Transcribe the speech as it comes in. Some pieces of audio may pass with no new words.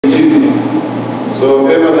So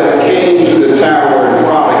Abimelech came to the tower and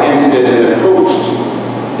fought against it and approached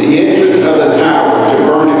the entrance of the tower to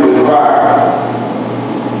burn it with fire.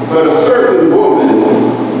 But a certain woman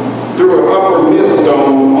threw an upper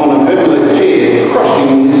millstone on Abimelech's head,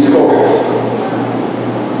 crushing his skull.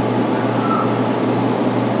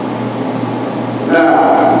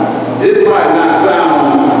 Now, this might not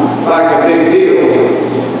sound like a big deal,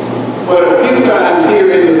 but a few times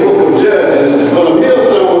here in the book of Judges, well, a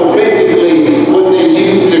millstone was basically what they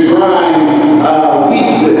used to grind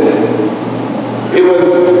wheat with. It was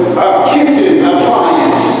a kitchen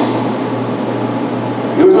appliance.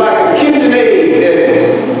 It was like a KitchenAid that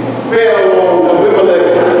fell on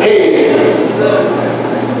Abimelech's head.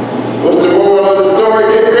 What's the moral of the story?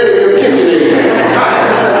 Get rid of your KitchenAid.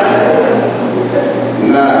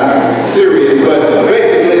 Not serious, but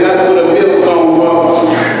basically that's what a millstone was.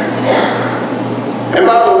 And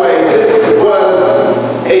by the way, this was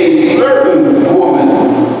a certain woman.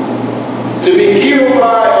 To be killed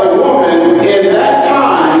by a woman in that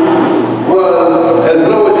time was as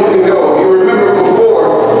low as you can go. If you remember before,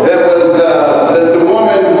 that was the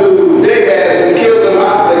woman who Jabez killed the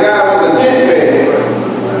guy with the tent peg.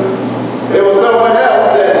 There was someone else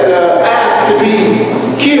that asked to be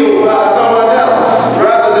killed by someone else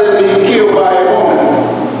rather than be killed by a woman.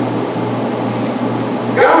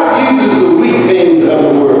 God uses the weak things of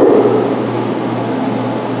the world.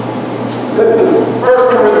 1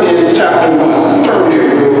 Corinthians chapter 1. Turn there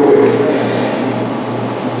real quick.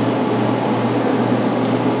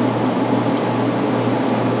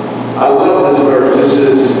 I love this verse. This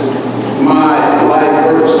is my life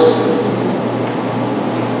verse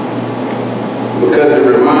because it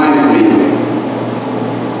reminds me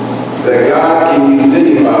that God can use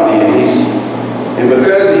anybody, and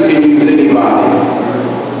because He can use anybody,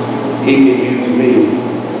 He can use me.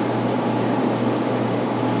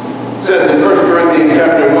 It says in 1 Corinthians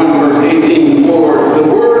chapter 1, verse 18, "For the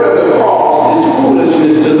word of the cross is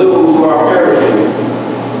foolishness to those who are perishing,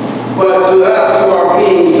 but to us who are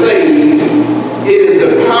being saved, it is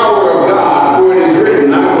the power of God. For it is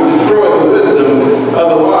written, I will destroy the wisdom of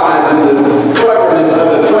the wise, and the cleverness of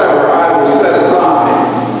the clever I will set aside.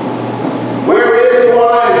 Where is the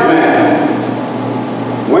wise man?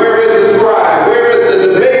 Where is the scribe? Where is the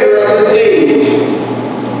debater of this age?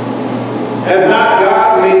 Has not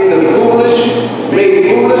God made foolish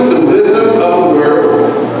the wisdom of the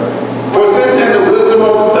world? For since in the wisdom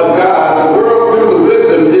of God, the world through the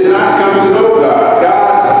wisdom did not come to know God,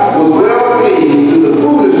 God was well pleased through the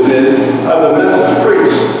foolishness of the message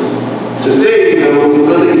preached to save those who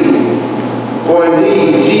believe. For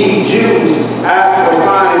indeed, ye Jews ask for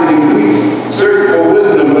signs and Greeks search for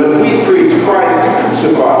wisdom, but we preach Christ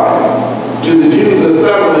crucified. To the Jews a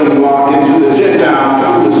stumbling block, and to the Gentiles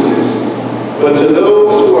foolishness. But to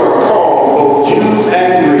those who are called, both Jews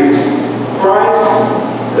and Greeks, Christ,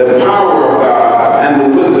 the power of God and the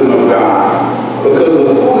wisdom of God. Because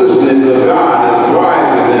the foolishness of God is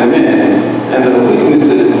wiser than men, and the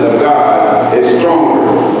weaknesses of God is stronger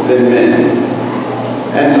than men."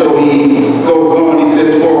 And so he goes on, he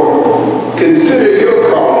says, "For consider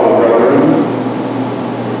your calling, brethren,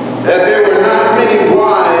 that there were not many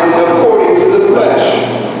wise according to the flesh,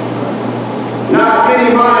 not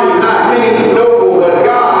many mighty, not many noble, but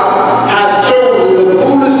God has chosen the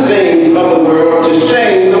foolish things of the world to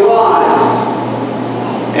shame the wise.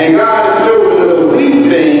 And God has chosen the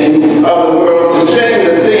weak things of the world to shame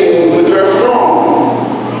the things which are strong.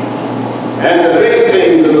 And the base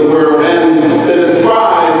things of the world and the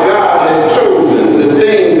despised God has chosen the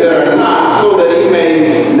things that are not, so that He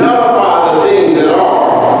may nullify the things that are."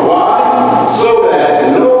 Why? "So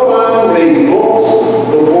that no one may boast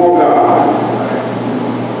before God.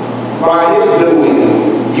 By His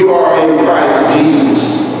doing, you are in Christ Jesus,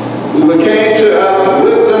 who became to us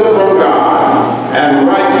wisdom from God, and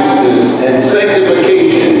righteousness, and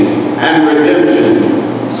sanctification, and redemption,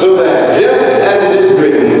 so that just as it is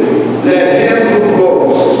written, let him who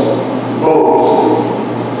boasts, boast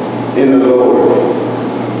in the Lord."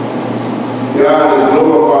 God is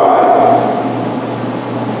glorified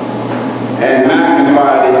and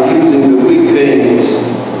magnified in using the weak things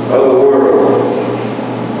of the world.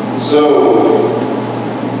 So,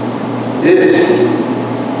 this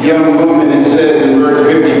young woman, it says in verse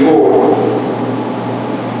 54,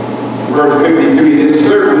 verse 53, "This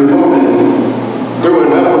certain woman threw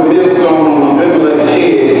an upper millstone on Abimelech's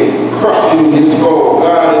head, crushing his skull."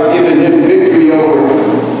 God had given him victory over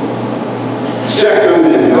Shechem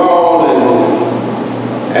and Gaul,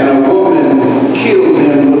 and a woman killed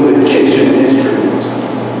him with a kitchen instrument.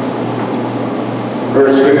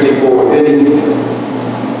 Verse 54, "Then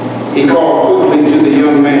he called quickly to the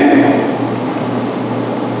young man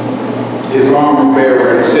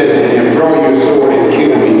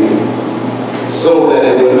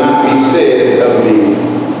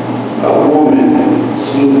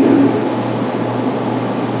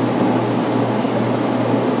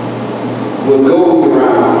what goes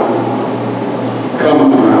around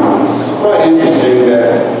comes around. It's quite interesting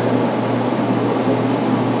that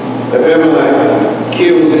Abimelech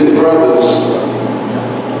kills his brothers,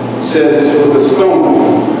 says with a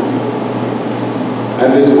stone, and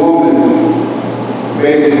this woman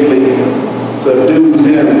basically subdues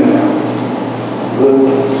him with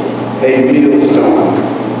a millstone.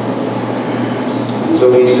 And so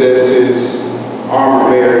he says to his armor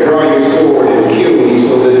bearer, draw your sword and kill me,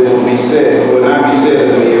 so that it will not be said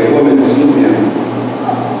of me, a woman slew him.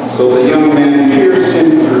 So the young man pierced him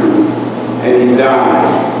through, and he died.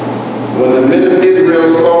 When the men of Israel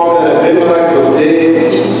saw that Abimelech was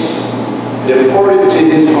dead, each deported to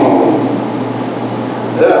his home.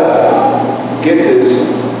 Thus, get this,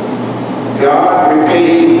 God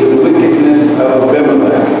repaid the wickedness of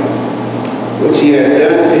Abimelech, which he had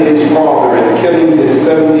done to his father in killing his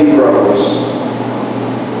 70 brothers.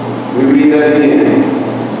 We read that again.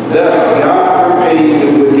 Thus, God repaid the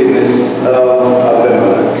wickedness of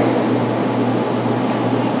Abimelech.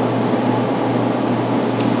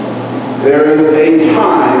 There is a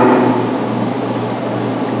time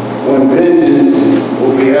when vengeance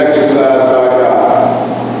will be exercised by God.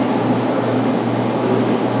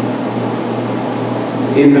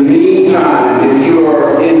 In the meantime, if you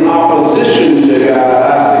are in opposition to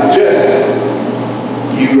God, I suggest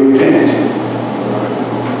you repent,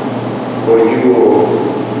 or you will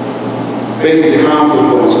face the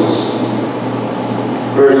consequences.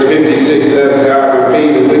 Verse 56, thus God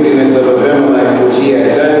repaid the wickedness of Abimelech, which he had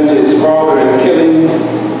done to his father in killing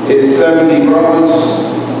his 70 brothers.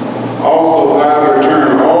 Also God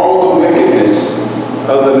returned all the wickedness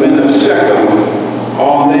of the men of Shechem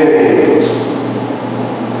on their heads.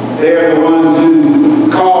 They are the ones who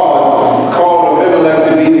called Abimelech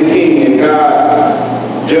to be the king, and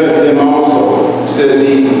God judged them also. It says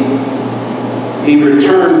he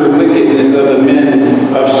returned the wickedness of the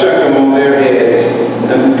men of Shechem on their heads,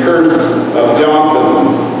 and the curse of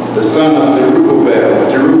Jonathan, the son of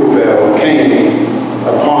Jerubbaal came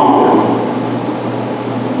upon them.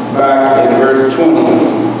 Back in verse 20,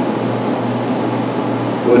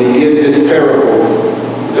 when he gives his parable,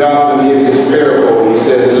 Jonathan gives his parable, he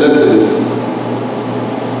says, listen,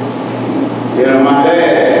 my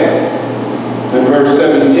dad, in verse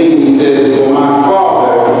 17, he says, for my father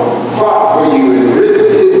fought for you and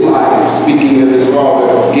risked his life, speaking of his father,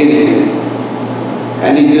 Gideon,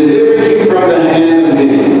 and he delivered you from the hand of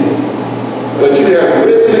Midian. But you have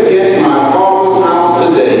risen against my father's house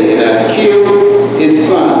today, and have killed his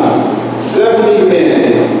sons, 70 men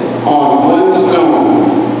on one stone,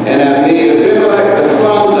 and have made Abimelech the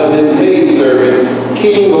son of his maidservant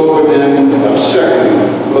king over them of Shechem,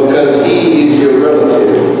 because he is your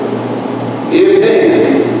relative. If then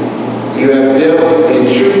you have dealt in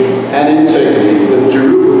truth and integrity with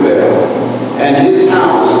Jerubbaal and his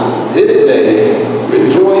house this day,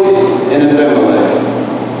 rejoice in Abimelech,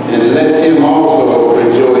 and let him also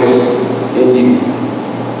rejoice in you.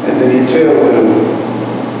 And then he tells them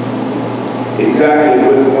exactly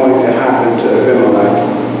what's going to happen to Abimelech.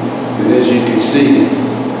 And as you can see,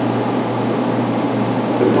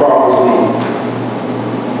 the prophecy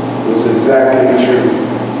was exactly true.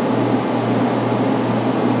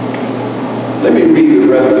 Let me read the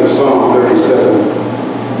rest of Psalm 37,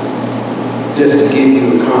 just to give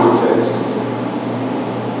you the context.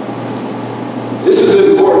 This is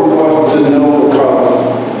important for us to know because,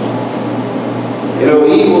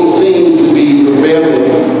 evil seems to be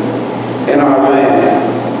prevailing in our land.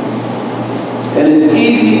 And it's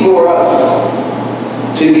easy for us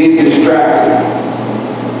to get distracted.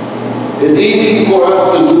 It's easy for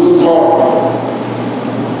us to lose heart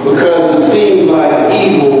because it seems like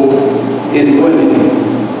evil is winning.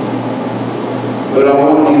 But I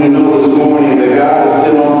want you to know this morning that God is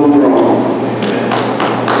still on the throne.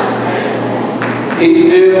 He's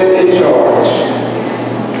still in charge.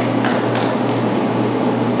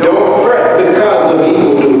 Don't fret because of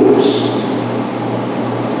evildoers.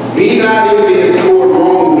 Be not envious toward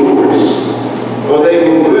wrongdoers, for they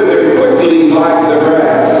will wither quickly like the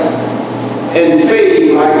grass, and fade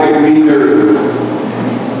like the green herb.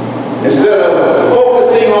 Instead of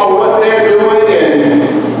focusing on what they're doing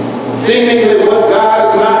and seemingly what God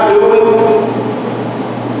is not doing,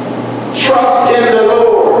 trust in the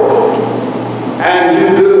Lord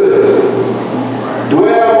and do good.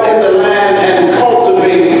 Dwell in the land and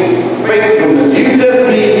cultivate faithfulness. You just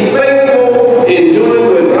be faithful in doing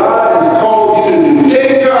what God has called you to do.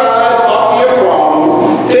 Take your eyes off your problems.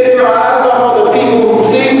 Take your eyes off of the people who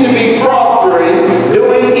seem to be prospering,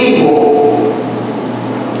 doing evil.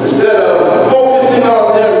 Instead of focusing on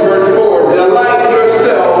them, verse 4, delight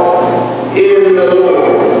yourself in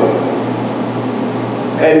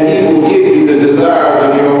desires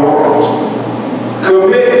of your heart.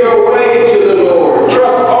 Commit your way to the Lord.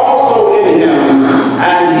 Trust also in him,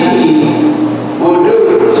 and he will do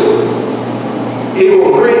it. He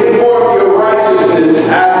will bring forth your righteousness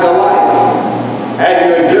as the light, and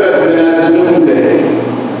your judgment as the noonday.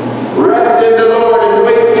 Rest in the Lord and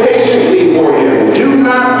wait patiently for him. Do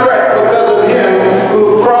not fret because of him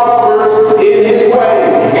who prospers in his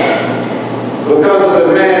way, because of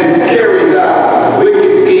the man who carries out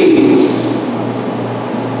wicked schemes.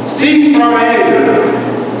 Cease from anger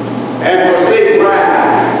and forsake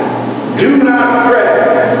wrath. Do not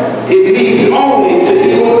fret. It leads only to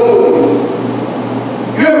evil doing.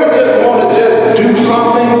 You ever just want to just do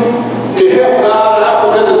something to help God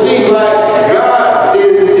out because it seems like God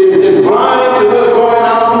is blind to what's going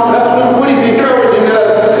on? That's what he's encouraging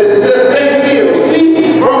us, is to just stay still.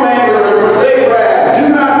 Cease from anger and forsake wrath.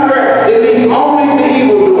 Do not fret. It leads only to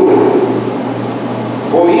evil doing.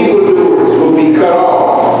 For evildoers will be cut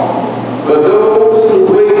off. But those who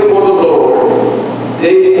wait for the Lord,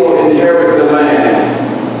 they will inherit the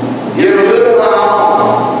land. Yet a little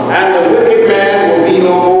while, and the wicked man will be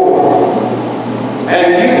no more. And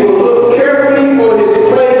you will look carefully for his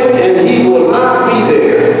place, and he will not be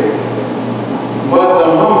there. But the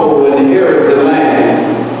humble will inherit the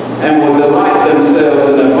land, and will delight themselves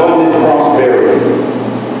in abundant prosperity.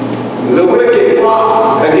 The wicked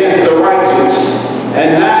plots against the righteous,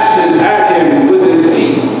 and gnashes at him with his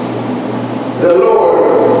teeth. The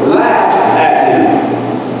Lord laughs at him.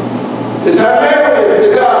 It's hilarious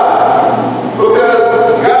to God,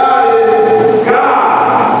 because God is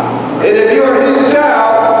God. And if you're his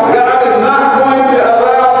child, God is not going to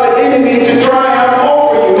allow the enemy to triumph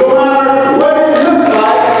over you. No matter what it looks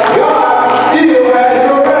like, God still has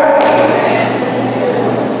your back.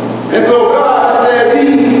 And so God says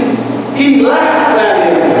he laughs at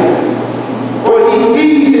him, for he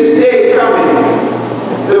sees his day coming.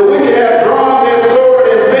 The wicked have drawn their sword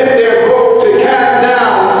and bent their bow to cast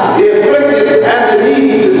down the afflicted and the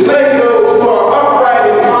needy, to slay those who are upright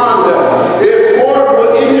in conduct. Their sword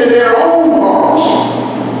will enter their own hearts,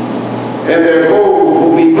 and their bow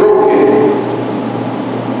will be broken.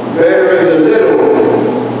 Better is a little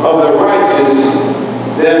of the righteous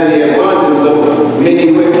than the abundance of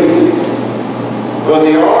many wicked. For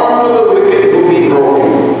the arm of the wicked will be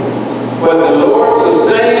broken, but the Lord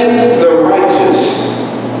sustains the righteous.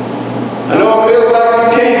 I know it feels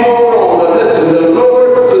like you can't hold on, but listen, the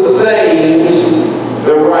Lord sustains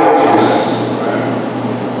the righteous.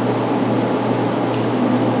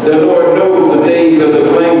 The Lord knows the days of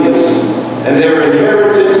the blameless, and their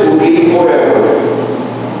inheritance will be forever.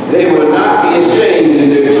 They will not be ashamed in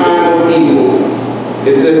their time of evil.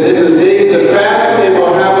 It says, in the days of famine they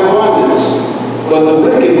will have abundance, but the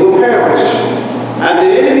wicked will perish. And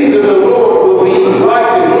the enemies of the Lord will be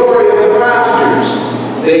like the glory of the pastures.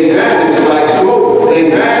 They vanish like smoke.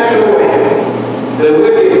 They vanish away. The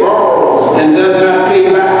wicked borrows and does not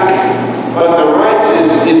pay back, but the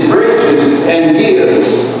righteous is gracious and gives.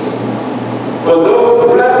 For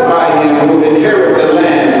those blessed by him will inherit the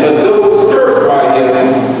land, but those cursed by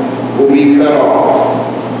him will be cut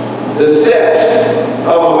off. The steps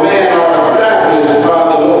of a man are established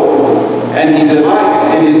by the Lord, and he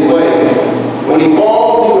delights in his way. When he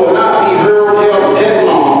falls, he will not be hurled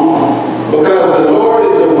headlong, because the Lord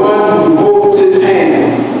is the one who holds his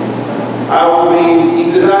hand. He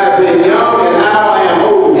says, I have been young and now I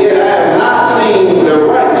am old, yet I have not seen the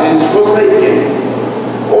righteous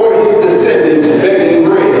forsaken, or his descendants begging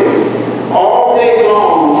bread. All day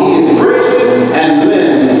long he is gracious and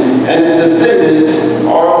lends, and his descendants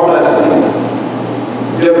are a blessing.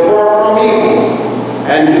 Depart from evil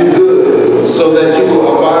and do good, so that you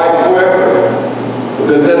will abide forever.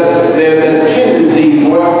 Because there's a tendency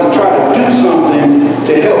for us to try to do something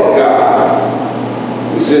to help God.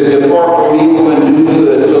 He said, depart from evil and do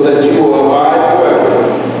good, so that you will abide forever.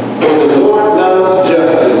 For the Lord loves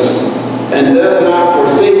justice and does not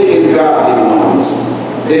forsake his godly ones.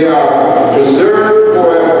 They are preserved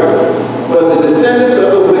forever, but the descendants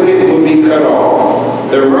of the wicked will be cut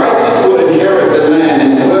off. The righteous will inherit the land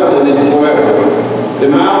and dwell in it forever. The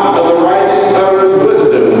mouth of the righteous utters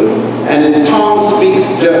wisdom, and his tongue speaks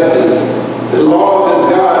justice. The law of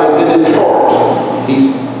his God is in his heart.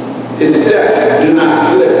 His steps do not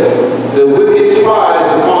slip. The wicked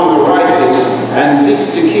spies upon the righteous and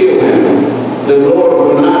seeks to kill him. The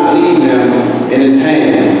Lord will not leave him in his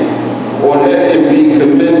hand, or let him be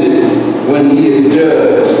commended when he is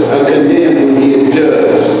judged, or condemned when he is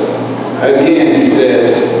judged. Again he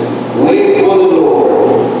says, wait for the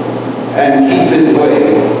Lord and keep his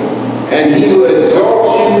way, and he will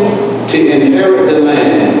exalt you to inherit the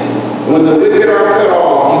land. When the wicked are cut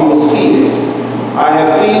off, you will see it,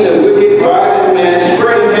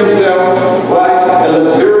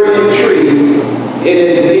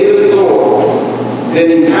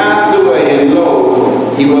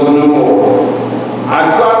 he was no more. I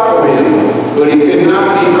sought for him, but he could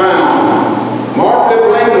not be found. Mark the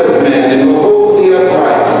blameless man and behold the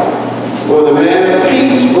upright. For the man of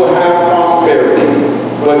peace will have prosperity,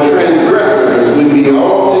 but transgressors will be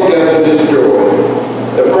altogether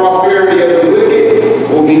destroyed. The prosperity of the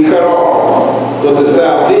wicked will be cut off, but the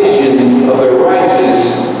salvation of the righteous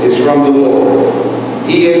is from the Lord.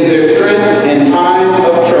 He is their strength in time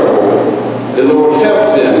of trouble. The Lord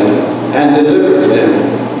helps them and delivers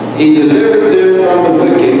them. He delivers them from the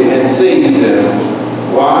wicked